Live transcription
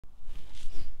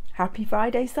Happy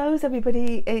Friday sews,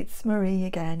 everybody. It's Marie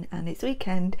again, and it's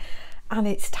weekend and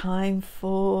it's time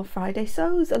for Friday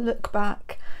sews, a look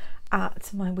back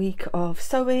at my week of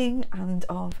sewing and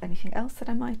of anything else that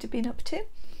I might have been up to.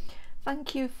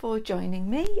 Thank you for joining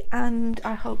me, and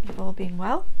I hope you've all been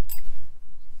well.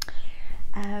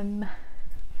 I've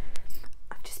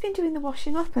just been doing the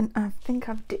washing up and I think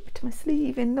I've dipped my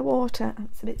sleeve in the water.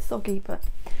 It's a bit soggy, but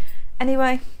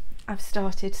anyway, I've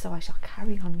started, so I shall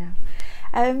carry on now.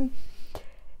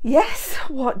 Yes,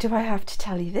 what do I have to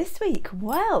tell you this week?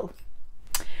 Well,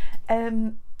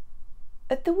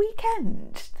 at the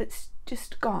weekend that's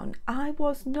just gone, I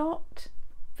was not,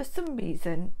 for some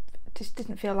reason, just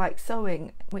didn't feel like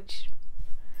sewing, which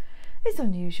is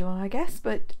unusual, I guess,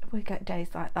 but we get days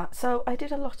like that. So I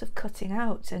did a lot of cutting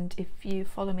out, and if you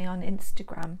follow me on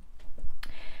Instagram,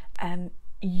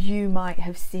 you might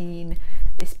have seen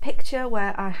this picture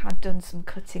where I had done some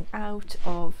cutting out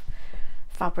of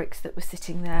fabrics that were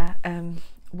sitting there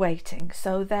waiting.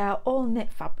 So they're all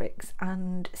knit fabrics,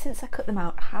 and since I cut them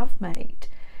out, I have made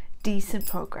decent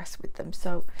progress with them.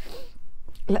 So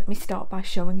let me start by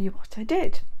showing you what I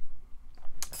did.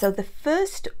 So the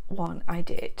first one I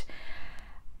did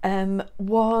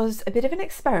was a bit of an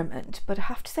experiment, but I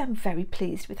have to say I'm very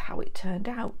pleased with how it turned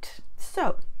out.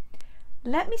 So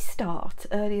let me start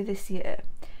earlier this year.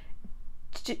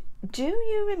 Do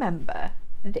you remember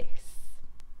this?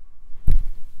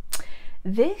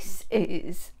 This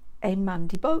is a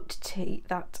Mandy Boat tee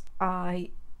that I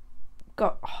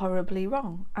got horribly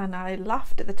wrong, and I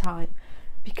laughed at the time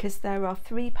because there are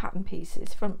 3 pattern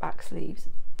pieces, front, back, sleeves,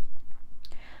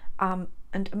 and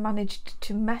managed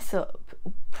to mess up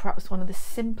perhaps one of the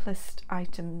simplest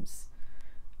items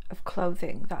of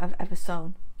clothing that I've ever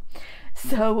sewn.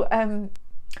 So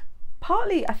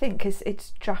partly I think because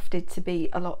it's drafted to be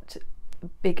a lot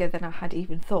bigger than I had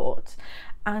even thought,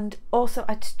 and also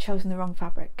I'd chosen the wrong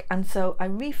fabric, and so I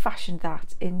refashioned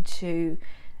that into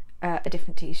a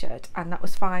different t-shirt, and that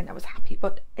was fine. I was happy,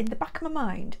 but in the back of my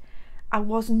mind I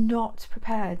was not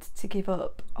prepared to give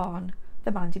up on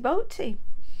the Mandy Boat tee,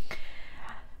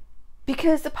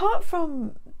 because apart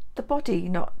from the body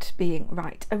not being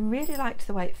right, I really liked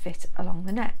the way it fit along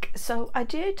the neck. So I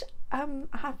did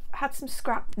had some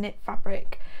scrap knit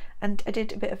fabric, and I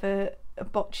did a bit of a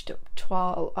botched up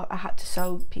toile. I had to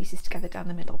sew pieces together down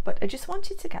the middle, but I just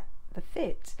wanted to get the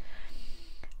fit,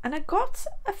 and I got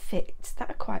a fit that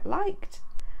I quite liked.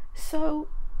 So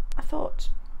I thought,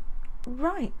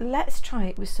 right, let's try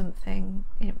it with something,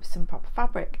 you know, with some proper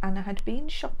fabric. And I had been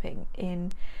shopping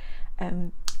in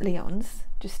Lyons,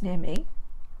 just near me,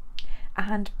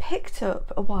 and picked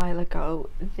up a while ago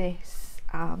this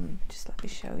just let me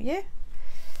show you,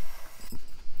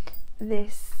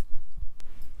 this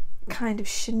kind of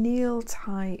chenille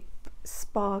type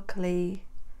sparkly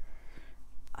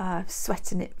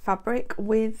sweater knit fabric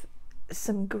with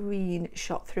some green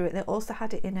shot through it. They also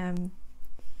had it in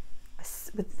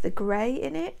with the grey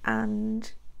in it,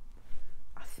 and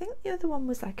I think the other one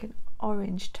was like an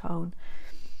orange tone.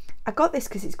 I got this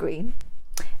because it's green.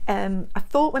 I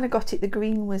thought when I got it the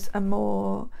green was a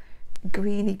more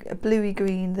greeny, bluey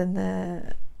green than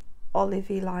the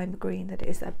olivey lime green that it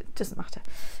is there, but it doesn't matter.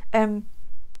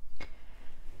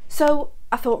 So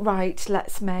I thought, right,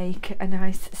 let's make a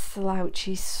nice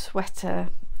slouchy sweater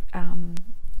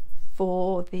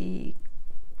for the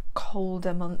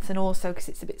colder months, and also because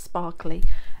it's a bit sparkly,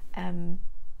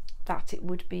 that it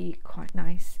would be quite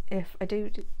nice if I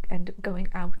do end up going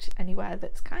out anywhere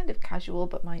that's kind of casual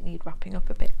but might need wrapping up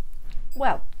a bit.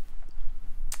 Well,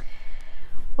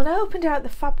 when I opened out the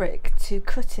fabric to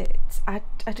cut it, I'd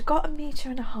got 1.5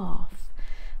 meters,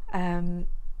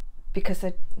 because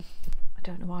I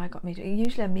don't know why I got a metre.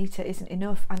 Usually a metre isn't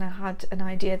enough, and I had an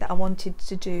idea that I wanted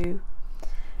to do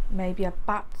maybe a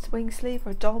bat wing sleeve or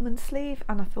a dolman sleeve,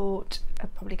 and I thought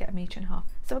I'd probably get 1.5 meters.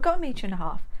 So I got 1.5 meters,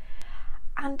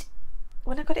 and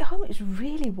when I got it home it was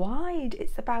really wide.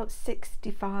 It's about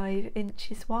 65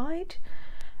 inches wide,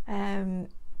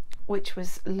 which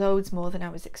was loads more than I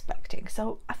was expecting.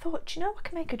 So I thought, you know, I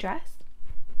can make a dress.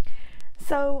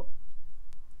 So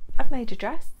I've made a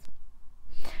dress.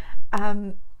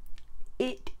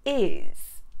 It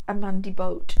is a Mandy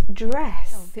Boat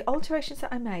dress. So the alterations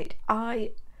that I made,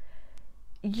 I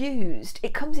used,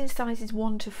 it comes in sizes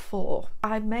 1 to 4.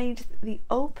 I made the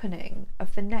opening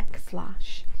of the neck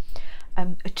slash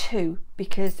a 2,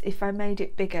 because if I made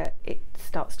it bigger it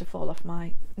starts to fall off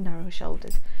my narrow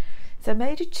shoulders. So I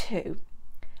made a 2,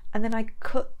 and then I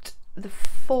cut the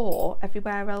 4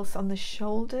 everywhere else on the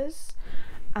shoulders,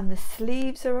 and the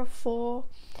sleeves are a 4,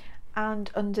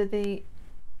 and under the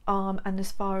arm and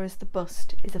as far as the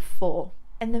bust is a 4.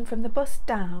 And then from the bust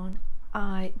down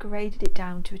I graded it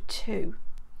down to a 2,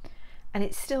 and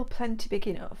it's still plenty big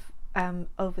enough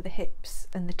over the hips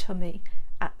and the tummy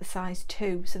at the size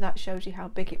 2, so that shows you how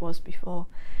big it was before.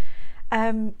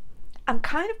 I'm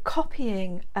kind of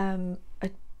copying a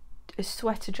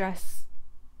sweater dress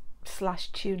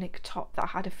 / tunic top that I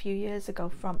had a few years ago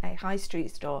from a high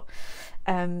street store,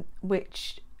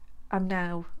 which I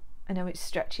know it's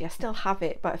stretchy, I still have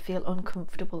it, but I feel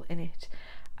uncomfortable in it,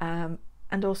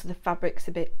 and also the fabric's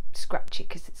a bit scratchy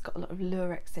because it's got a lot of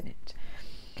lurex in it.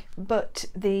 But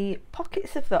the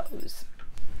pockets of those,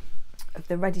 of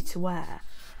the ready to wear,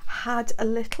 had a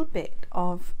little bit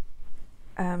of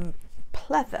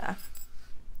pleather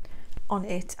on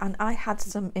it, and I had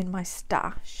some in my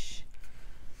stash.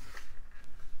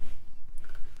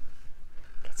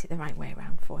 Get it the right way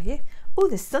around for you. Oh,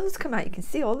 the sun's come out, you can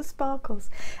see all the sparkles.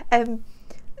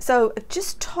 So I've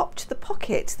just topped the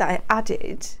pocket that I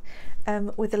added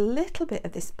with a little bit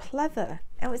of this pleather.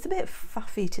 Now it's a bit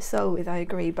fuffy to sew with, I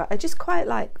agree, but I just quite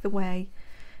like the way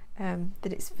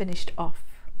that it's finished off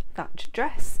that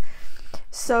dress.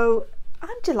 So I'm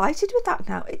delighted with that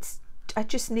now. I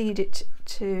just need it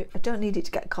to, I don't need it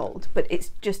to get cold, but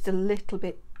it's just a little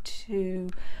bit too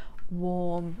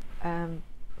warm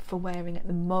for wearing at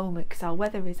the moment, because our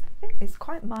weather is, I think it's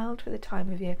quite mild for the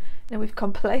time of year. Now, we've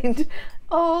complained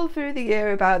all through the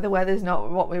year about the weather's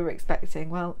not what we were expecting.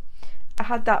 Well, I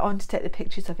had that on to take the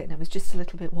pictures of it, and it was just a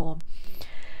little bit warm.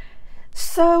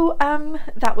 So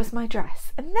that was my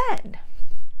dress. And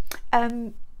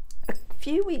then a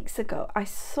few weeks ago I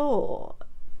saw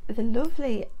the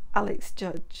lovely Alex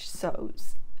Judge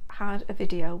Sews had a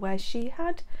video where she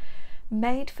had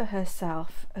made for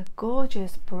herself a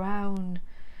gorgeous brown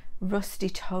rusty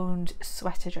toned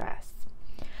sweater dress,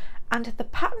 and the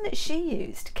pattern that she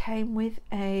used came with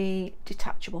a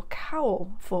detachable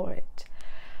cowl for it,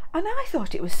 and I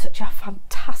thought it was such a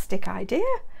fantastic idea.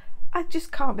 I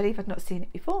just can't believe I'd not seen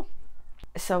it before.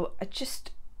 So I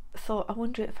just thought, I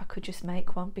wonder if I could just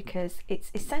make one, because it's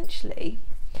essentially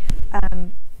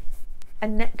a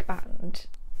neckband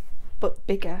but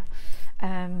bigger,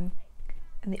 and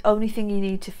the only thing you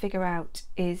need to figure out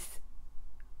is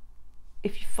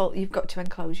if you fold, you've got to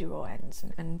enclose your raw ends,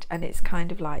 and it's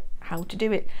kind of like how to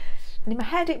do it. And in my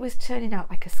head it was turning out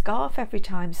like a scarf every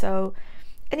time. So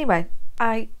anyway,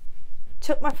 I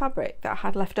took my fabric that I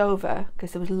had left over,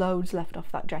 because there was loads left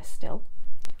off that dress still.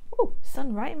 Oh,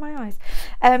 sun right in my eyes.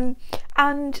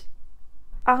 And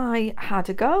I had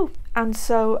a go, and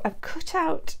so I've cut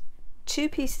out 2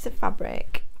 pieces of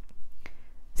fabric,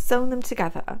 sewn them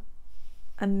together,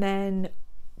 and then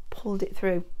pulled it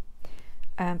through,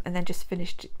 and then just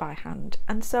finished it by hand.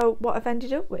 And so what I've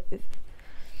ended up with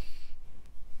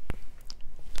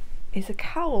is a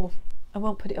cowl. I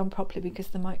won't put it on properly because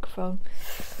of the microphone,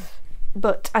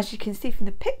 but as you can see from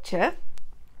the picture,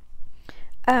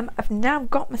 I've now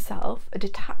got myself a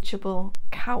detachable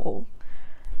cowl,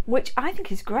 which I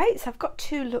think is great. So I've got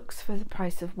 2 looks for the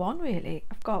price of one, really.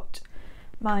 I've got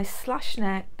my slash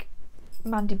neck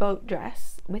Mandy boat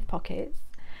dress with pockets,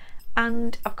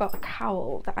 and I've got a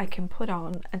cowl that I can put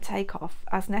on and take off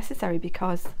as necessary,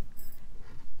 because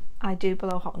I do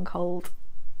blow hot and cold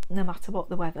no matter what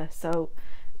the weather, so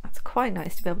that's quite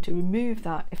nice to be able to remove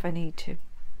that if I need to.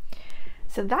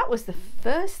 So that was the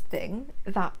first thing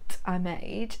that I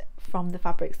made from the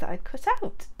fabrics that I'd cut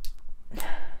out.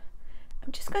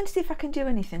 I'm just going to see if I can do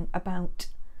anything about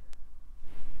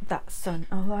that sun.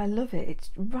 Oh, I love it,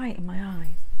 it's right in my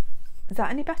eyes. Is that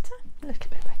any better? A little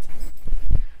bit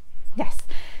better. Yes.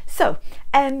 So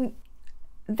then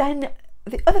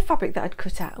the other fabric that I'd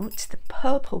cut out, the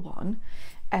purple one,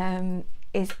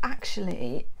 is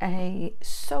actually a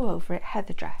sew over it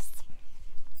heather dress.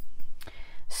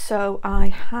 So I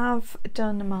have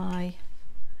done my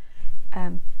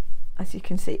as you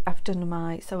can see, I've done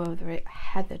my sew over it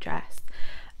heather dress,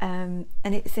 and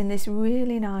it's in this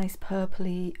really nice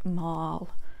purpley marl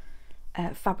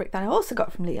fabric that I also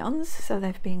got from Leon's, so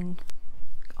they've been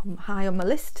high on my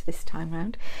list this time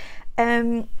round.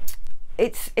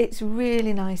 It's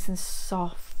really nice and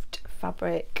soft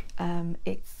fabric.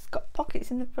 It's got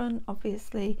pockets in the front,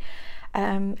 obviously.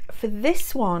 For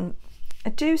this one, I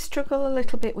do struggle a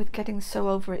little bit with getting sew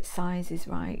over it sizes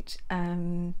right,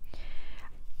 and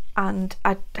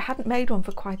I hadn't made one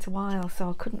for quite a while, so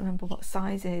I couldn't remember what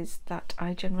sizes that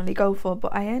I generally go for,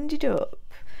 but I ended up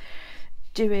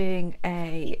doing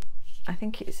I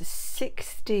think it's a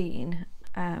 16.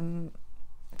 I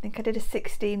think I did a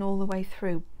 16 all the way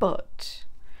through, but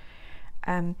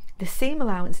the seam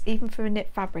allowance even for a knit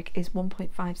fabric is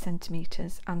 1.5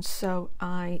 centimeters, and so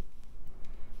I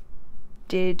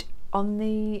did on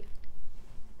the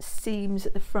seams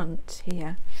at the front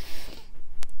here,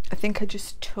 I think I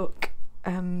just took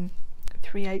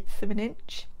 3/8 of an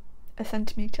inch, a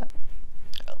centimetre.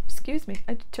 Oh, excuse me,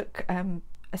 I took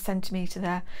a centimetre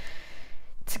there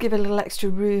to give a little extra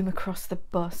room across the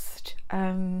bust.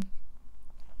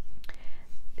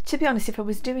 To be honest, if I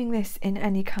was doing this in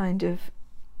any kind of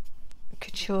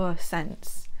couture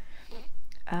sense,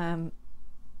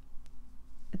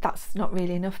 that's not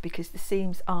really enough because the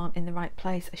seams aren't in the right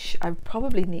place. I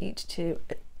probably need to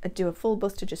do a full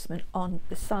bust adjustment on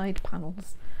the side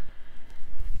panels,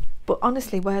 but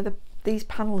honestly, where these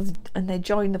panels, and they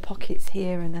join the pockets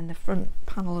here, and then the front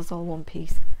panel is all one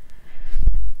piece,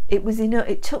 it was enough.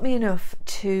 It took me enough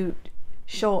to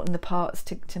shorten the parts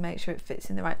to make sure it fits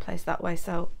in the right place that way.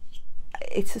 So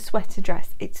it's a sweater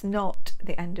dress, it's not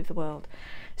the end of the world.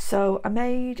 So I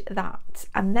made that,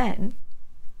 and then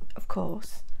of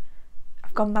course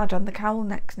I've gone mad on the cowl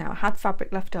necks now. I had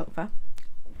fabric left over.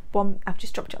 I've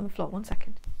just dropped it on the floor, 1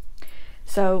 second.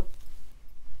 So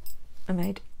I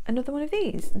made another one of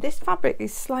these. This fabric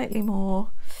is slightly more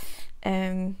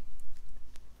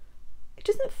it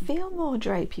doesn't feel more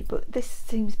drapey, but this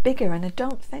seems bigger, and I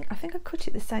think I cut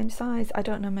it the same size. I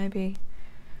don't know, maybe,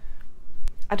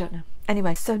 I don't know.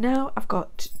 Anyway, so now I've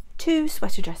got 2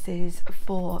 sweater dresses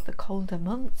for the colder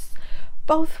months,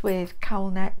 both with cowl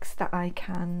necks that I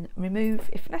can remove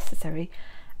if necessary,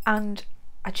 and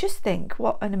I just think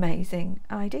what an amazing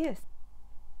idea.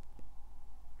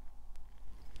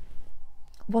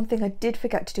 One thing I did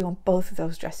forget to do on both of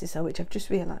those dresses though, which I've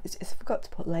just realised, is I forgot to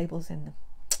put labels in them.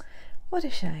 What a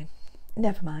shame.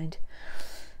 Never mind.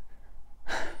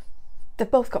 They've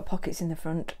both got pockets in the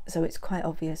front, so it's quite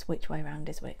obvious which way round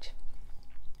is which.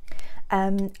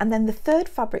 And then the third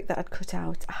fabric that I'd cut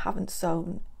out, I haven't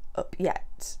sewn up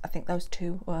yet. I think those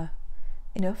 2 were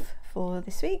enough for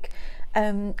this week,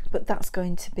 but that's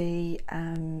going to be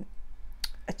a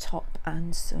top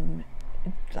and some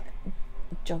like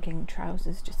jogging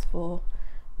trousers just for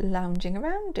lounging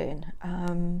around in.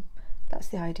 That's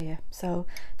the idea. So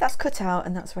that's cut out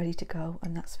and that's ready to go,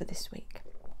 and that's for this week.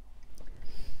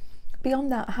 Beyond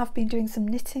that, I have been doing some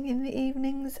knitting in the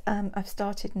evenings. I've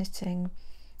started knitting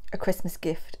a Christmas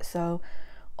gift, so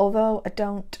although I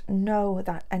don't know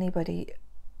that anybody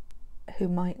who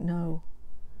might know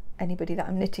anybody that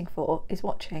I'm knitting for is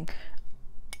watching,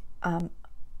 I'm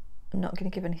not going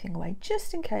to give anything away,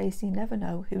 just in case. You never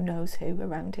know who knows who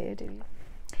around here, do you?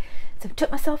 So I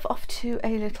took myself off to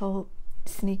a little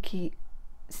sneaky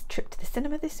trip to the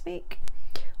cinema this week,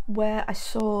 where I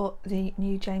saw the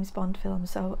new James Bond film.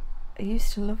 So I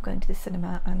used to love going to the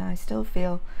cinema, and I still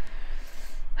feel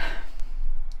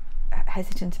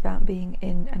hesitant about being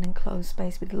in an enclosed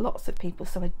space with lots of people,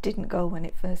 so I didn't go when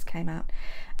it first came out.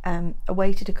 I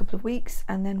waited a couple of weeks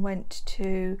and then went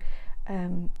to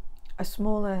a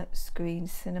smaller screen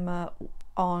cinema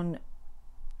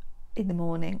in the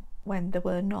morning when there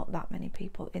were not that many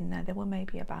people in there. There were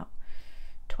maybe about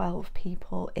 12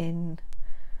 people in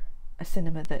a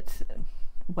cinema that's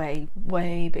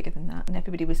way bigger than that, and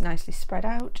everybody was nicely spread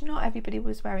out. Not everybody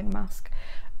was wearing a mask,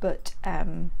 but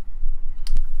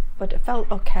it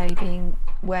felt okay being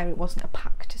where it wasn't a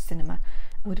packed cinema.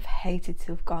 I would have hated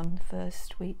to have gone the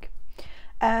first week.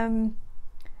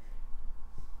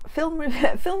 Film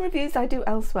reviews I do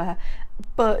elsewhere,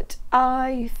 but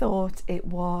I thought it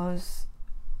was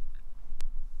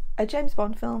a James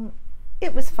Bond film.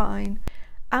 It was fine,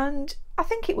 and I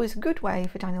think it was a good way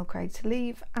for Daniel Craig to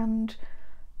leave, and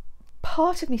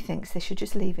part of me thinks they should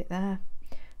just leave it there.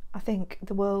 I think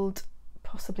the world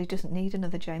possibly doesn't need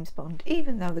another James Bond,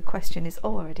 even though the question is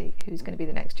already who's going to be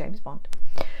the next James Bond.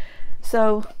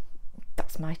 So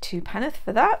that's my 2 penn'orth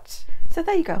for that. So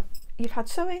there you go. You've had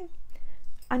sewing,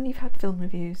 and you've had film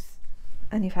reviews,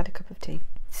 and you've had a cup of tea.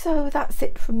 So that's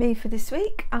it from me for this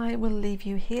week. I will leave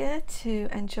you here to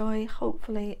enjoy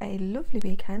hopefully a lovely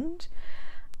weekend,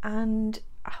 and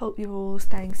I hope you're all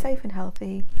staying safe and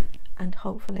healthy, and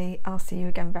hopefully I'll see you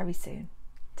again very soon.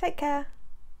 Take care.